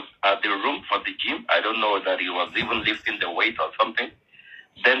Mohbad was at the room for the gym. I don't know that he was even lifting the weight or something.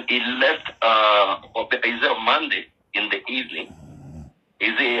 Then he left. Is it on Monday in the evening?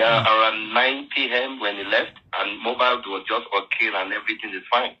 Is it around 9 p.m. when he left? And Mohbad was just okay and everything is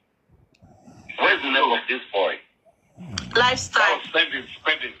fine. Where's the name of this boy? Lifestyle. That was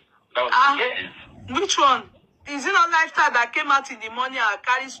spending. That was yes. Which one? Is it not Lifestyle that came out in the morning and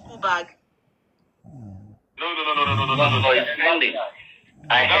carried school bag? No. It's spending.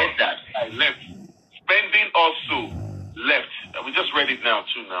 I heard that. I left. Spending also left. We just read it now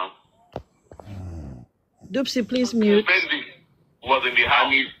too now. Doopsie, please mute. Spending was in the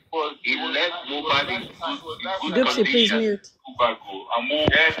house. He left Mohbad in good Doopsie, please mute. School bag.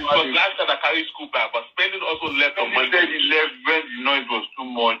 Yes, it was last time I carried school bag, but Spending also left on Monday. He left when the noise was too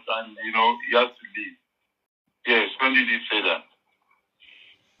much and he has to leave. Yeah, Spending did say that.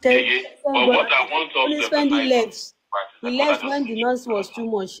 But what I want to Spending left. He left when the noise was too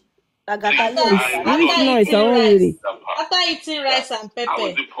much. After eating rice and pepper.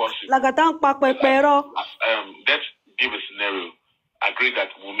 Let's give a scenario. Agree that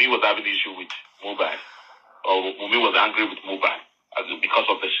Wumi was having an issue with Mohbad, or Wumi was angry with Mohbad because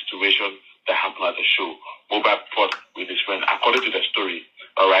of the situation that happened at the show. Mohbad fought with his friend, according to the story.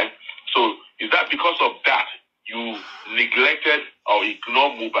 All right. So is that because of that you neglected or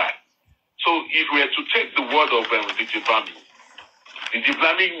ignored Mohbad? So if we were to take the word of DJ Blami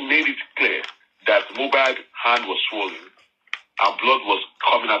made it clear that Mohbad's hand was swollen and blood was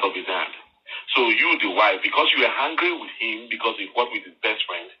coming out of his hand. So you, the wife, because you were angry with him because he fought with his best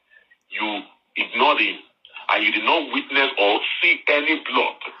friend, you ignored him and you did not witness or see any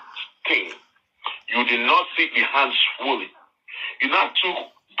blood stain. You did not see the hand swollen. You now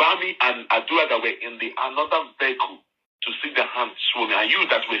took Bami and Adua that were in the another vehicle to see the hand swollen, and you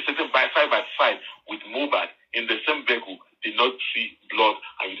that were sitting side by side with Mohbad in the same vehicle did not see blood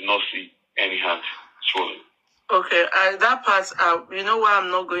and you did not see any hand swollen. Okay, that part, you know why I'm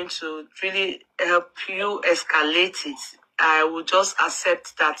not going to really help you escalate it. I will just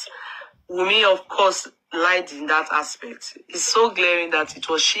accept that Wumi, of course, lied in that aspect. It's so glaring that it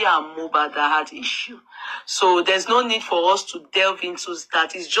was she and Mohbad that had issue. So there's no need for us to delve into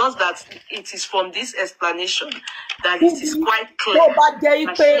that. It's just that it is from this explanation that it is quite clear. Tó bá jẹ́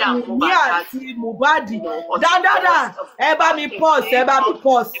that pé she and Wùmí Mohbad àti Mohbad had, dáadáa ẹ bá mi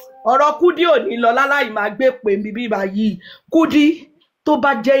pause ọ̀rọ̀ Kúdí ò ní lọ láláì máa gbé pè mí bí báyìí. Kúdí tó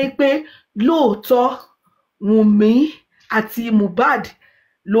bá jẹ́ pé lóòótọ́ Wùmí àti Mohbad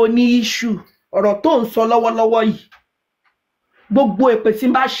ló ní issue ọ̀rọ̀ tó ń sọ lọ́wọ́lọ́wọ́ yìí gbogbo èpè tí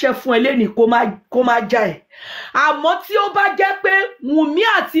n bá ṣẹ́ fún ẹ lẹ́nìí kó má já ẹ̀ àmọ́ tí ó bá jẹ́ pé Wùmí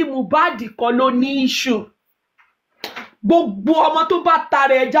àti Mohbad kan ló ní issue gbogbo ọmọ tó bá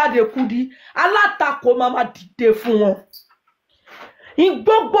tara ẹ jáde Kúdí alátakò máa dìde fún wọn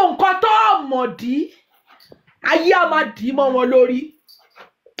gbogbo nǹkan tó mọ̀dí ayé á máa dì mọ́ wọn lórí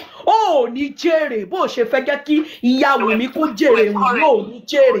ó ní jèrè bó ṣe fẹ́ jẹ́ kí ìyá Wùmí kó jèrè Wùmí ò ní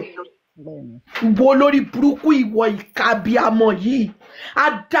jèrè ìwọ lórí burúkú ìwọ ìkàbíamọ yìí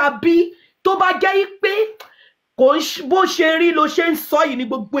àdàbí tó bá jẹ́ pé kò bó ṣe rí ló ṣe ń sọ yìí ní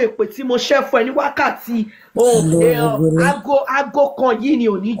gbogbo èpè tí mo ṣẹ́ fún ẹ ní wákàtí aago kan yìí ni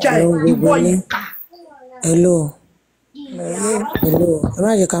ò ní já ẹ ìwọ ìkà. Hello ẹ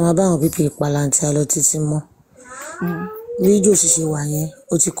má jẹ́ ká máa bá àwọn pípì ìpalantí lọ títí mọ́ bí jò ṣiṣẹ́ wà yẹn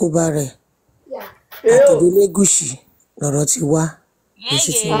ó ti kó bá rẹ̀ àtòdó Lẹ́gùṣì lọ̀rọ̀ ti wá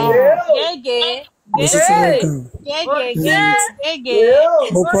èsì tí wọ́n gan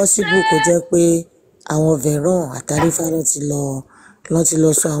mo pọ́sibú kò jẹ́ pé àwọn Veron àtàrífà lọ́n ti lọ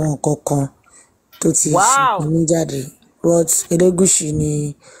sọ àwọn nǹkan kan tó ti ṣe ní jáde but Elégùṣì ni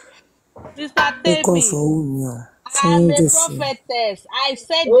ó kàn fọwọ́ mi hàn. I'm a prophetess. I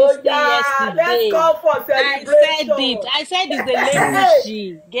said this thing yesterday. Let's go for celebration. I said it's a Legushi.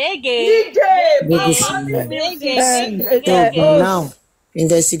 Gege. Now,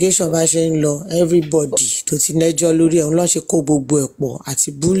 investigation bá ṣe ń lọ everybody tó ti lẹ́jọ́ lórí ẹ̀ ń lọ́ ṣe kó gbogbo ẹ̀ pọ̀ àti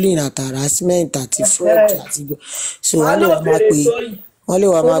bullying àti harassment àti fraud àti so wọ́n lè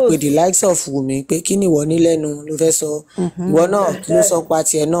wá máa pè the likes of Wùmí pé kí ni ìwọ ní lẹ́nu ló fẹ́ sọ ìwọ náà kí ló sọ pa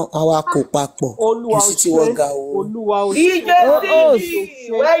tiẹ̀ náà wọ́n wá kó papọ̀ kí sì ti wọ́n ga o.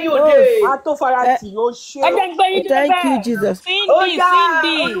 Thank you, Jesus.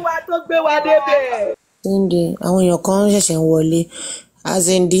 Cindy, àwọn èèyàn kan ṣẹ̀ṣẹ̀ ń wọlé as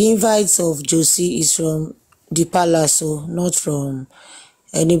in the invite of Josie is from the palace so not from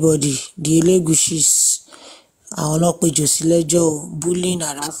anybody the Elegushis. Àwọn ọlọ́pàá Josie lẹ́jọ́ bullying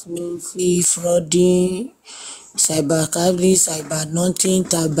harassment frauding cyber cabling cyber nothing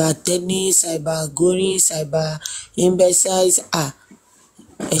cyber tennis cyber goring cyber imbeciles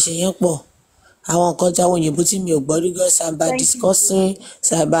ẹ̀ṣẹ̀ yẹn pọ̀ àwọn nǹkan tí àwọn òyìnbó tí mi ò gbọ́ rí gan cyber discussing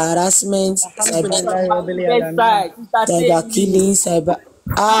cyber harassment cyber killing cyber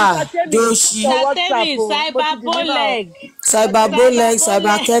Josie cyber boleg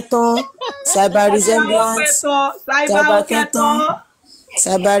cyber keton cyber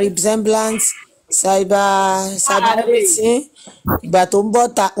resemblance cyber everything ìgbà tó ń bọ́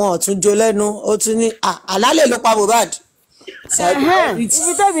ta wọn ò tún jó lẹ́nu ó tún ní àlálẹ̀ ló pa Mohbad. Ibi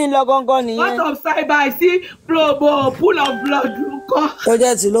tẹ́mi lọ gangan nìyẹn. What of cyber sí pool of blood nǹkan.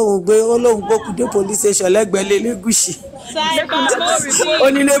 Project lóhùn gbé ó lóhùn gbókùdé police station lẹ́gbẹ̀ẹ́ Lẹ́gùṣì. Ó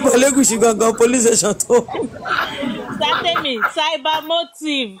ní lẹ́gbẹ̀ẹ́ Lẹ́gùṣì gangan police station tó. Cyber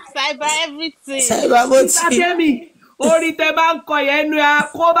motive, cyber everything. Cyber motive. Sátẹ́mì orí tẹ bá ń kọ yẹn nu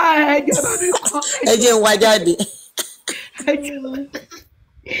àkóbá ẹ̀jẹ̀ bá mi kọ. Ẹ̀jẹ̀ ń wá jáde.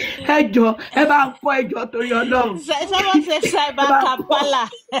 Ẹjọ́ ẹ bá ń kọ ẹjọ́ torí Ọlọ́run. Someone say cyber kapala.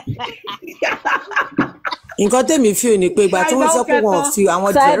 Nǹkan tèmi fi ò ní pé ìgbà tí wọ́n sọ pé wọ́n fi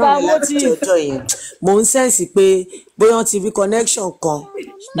àwọn Veron yẹn láti ọjọ́ yẹn mò ń sẹ́ǹsì pé bóyá wọ́n ti rí connection kan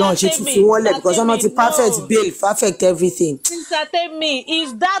náà ṣe ti fi wọ́n lẹ̀ because wọ́n ti perfect bail perfect everything. Sister Temi, is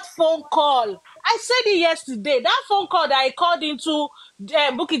that phone call? I said it yesterday. That phone call that I called into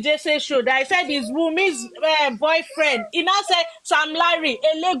Bukky Jese's show that I said is Wumi's boyfriend. He now said Sam Larry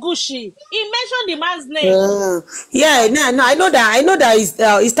Elegushi. He mentioned the man's name. No, I know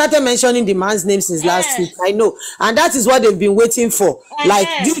that he started mentioning the man's name since last week. I know, and that is what they've been waiting for. Like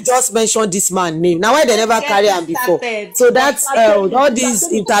you just mentioned this man's name. Now why they never carry him before? So that's all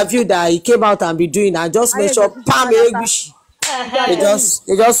this interview that he came out and be doing. I just mentioned Pam Elegushi. They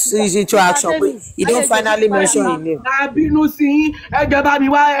just use it to Mr. action. But Temi, he ẹ lè don't finally jòsí mention padà. his name. Bínú sí yín, ẹjọ́ bá mi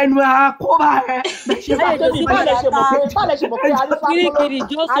wá ẹnu àkóbá ẹ. Bẹ́ẹ̀ ṣe Ẹ lè jòsí Báwo lẹ padà ṣe mọ̀ ta. pé Arífá kọ́ Kirikiri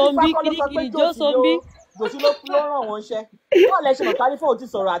jó Arífá sombi, kọ́ ló sọ pé kirikiri jó sombi. Jòsí ló ràn wọ́n ṣẹ́. Báwo lẹ ṣe mọ̀ pé Arífá ò ti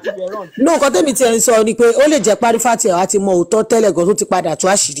sọ̀rọ̀ àti Veron? No, nǹkan tẹ́mi tiẹ̀ ń sọ ni pé ó lè jẹ́ párífà tiẹ̀ wá ti mọ òótọ́ tẹ́lẹ̀ gan tó ti padà tú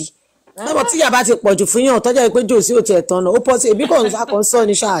àṣírí. Sọ́mọ tí yàrá ti pọ̀jù fún yàn tọ́jà pé jòsí ò tiẹ̀ tán náà ó pọ̀ sí èmi kàn ń sọ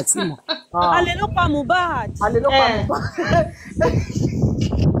ní ṣáà tí mọ̀. Alẹ́ ló pa Mohbad. Àlè ló pa Mohbad.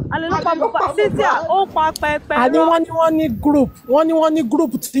 Alẹ́ ló pa Mohbad. Cynthia ó pa pẹpẹ. Àní wọ́n ní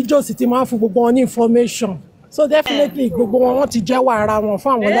group tí Jòsí ti máa ń fún gbogbo wọn ní information. So definitely gbogbo wọn ti jẹ́wọ́ ara wọn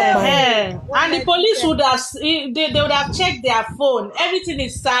fún àwọn ọlọ́pàá yẹn. And the police would have they would have checked their phone. Everything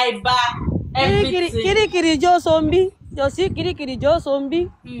is cyber. Everything. Kirikiri jó sombi. Jòsí kirikiri jó sombi.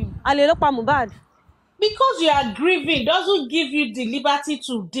 Alẹ́ ló pa Mohbad. Because you are grieving doesn't give you the liberty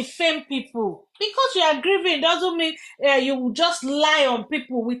to defame people. Because you are grieving doesn't mean you will just lie on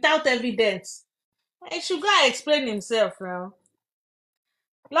people without evidence. He should go and explain himself now.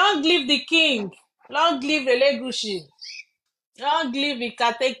 Long live the king. Long live Elegushi. Long live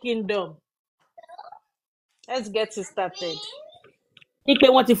Ikate Kingdom. Let's get it started. ní pé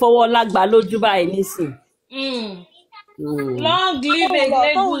wọ́n ti fọwọ́ ọlá gbà lójú báyìí nísìn. Long live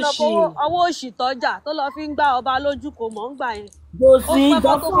Tóun lọ Elegushi. fowó ọwọ́ òṣì tọ́jà tó lọ fi ń gbá ọba lójú kò mọ̀ ń gbà yẹn. Jòsí Ó pẹ́ jọ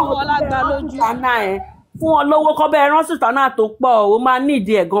kó tó fún fọwọ́ àwọn ọlá tó gbá bẹ̀rẹ̀ lójú. sùtánà ẹ̀ fún wọn lówó kọ́ bẹ́ẹ̀ rán sùtánà tó pọ̀ ó máa ní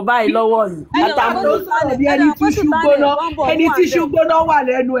ìdí ẹ̀gan báyìí lọ́wọ́ yìí. Àtàwọn ló sọ̀rọ̀ bí ẹni tí iṣu gbóná wà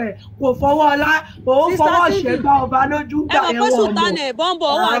lẹ́nu ẹ̀ kò fọwọ́ ọlá òun fọwọ́ ṣẹ́gbà ọba lójú Ẹ gbà mọ̀ pé ẹ̀wọ̀n sùtánà ẹ̀ bọ́ǹbọ̀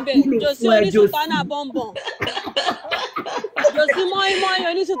wà ń bẹ̀. Jòsí oní sùtánà bọ́ǹbọ̀. Jòsí mọ́ínmọ́ín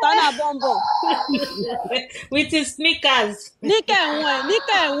oní sùtánà bọ́ǹbọ̀. With his sneakers. Níkẹ̀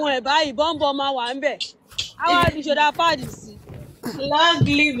ẹ̀wọ̀n ẹ̀ báyìí bọ́ǹbọ̀ máa wà ń bẹ̀. Àwa ìṣòdà fàdí sí. Long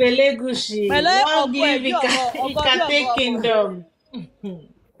live Elegushi. Pẹ̀lú Long ọ̀gọ́ ẹ̀ live bí ọ̀gọ́ Ikate Kingdom.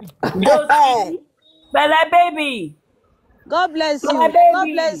 Bẹ̀lẹ̀ baby. God bless you. My baby. God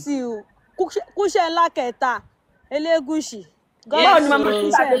bless you. Kúṣẹ́ ńlá kẹta Elegushi. Báwo ni màmá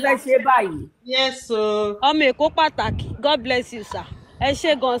sísá tó fẹ́ ṣe báyìí? Yes, so. Ọmọ Èkó pàtàkì. God bless you sir. Ẹ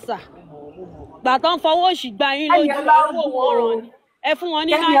ṣé gan sir. Gbà tó ń fọwọ́ òṣì gba yín lójú owó wọn ràn ni. Ẹ fún wọn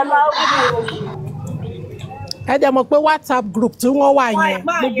ní Ẹ dẹ̀ mọ̀ pé WhatsApp group tí wọ́n wà yẹn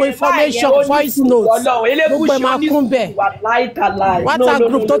gbogbo information voice note gbogbo ẹ̀ máa kún bẹ̀. WhatsApp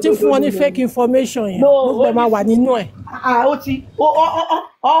group tó ti fún wọn ní fake information yẹn gbogbo ẹ̀ máa wà nínú ẹ̀. Ó ti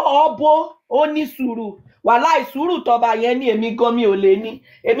ọ̀bọ ó ní sùúrù wàhálà ìsùúrù tọba yẹn ní èmi gan mi ò lè ní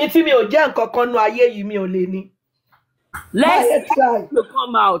èmi tí mi ò jẹ́ nǹkan kan nu ayé yìí mi ò lè ní. Let's see to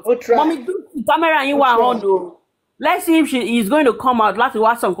come out. Mommy, do the camera yín wà on o. Let's see if she is going to come out láti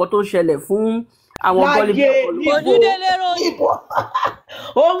wá sọ nǹkan tó ṣẹlẹ̀ fún àwọn bọ́ọ̀lù. Onídélé ròyìn.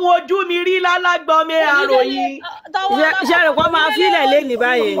 Ohun ojú mi rí lálágbọ́n mi àròyìn. Ṣé rẹ̀ kó máa fílẹ̀ lẹ́nìí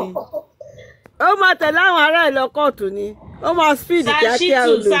báyìí ni? Ó máa tẹ̀lé àwọn ará ìlọ kóòtù ni. Ó máa speed kíákíá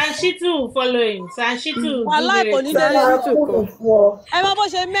olè. Sanshitu following. Sanshitu. Wàhálà kò ní délé ròyìn. Ẹ mọ bó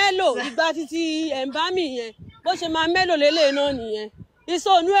ṣe mélòó ìgbà títí ẹ̀ǹbámì yẹn bó ṣe máa mélòó lélẹ̀ náà nìyẹn.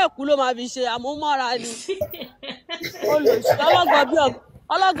 Iṣẹ́ onú ẹ̀kú ló máa fi ṣe àmúmọ́ra ni. Olùsí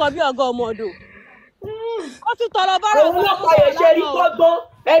ọlọ́gọ̀ bí ọgọ́ ọmọdò. Ó tún tọrọ bára òun ló pa ẹ̀ṣẹ̀ rí gbọ́gbọ́n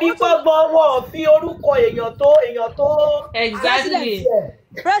ẹ̀rí gbọ́gbọ́n wọn ò fi orúkọ èèyàn tó. Exactly.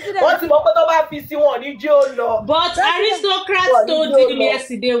 Wọ́n ti mọ̀ pé tó bá fi sí wọn ní jí ó lọ. But aristocrats told him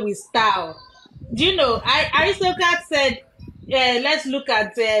yesterday with style. Do you know, aristocrats said, let's look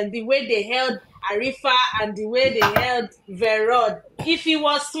at the way they held Arifa and the way they held Veron. If he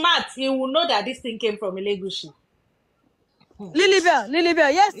was smart, he would know that this thing came from Elegushi.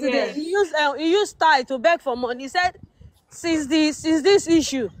 Lilibel, yesterday he used style to beg for money. He said, since this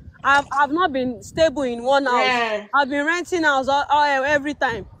issue, I've not been stable in one house. Yeah. I've been renting house every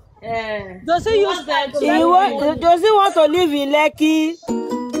time. Yeah. Does he use that? Does he want to live in Lekki?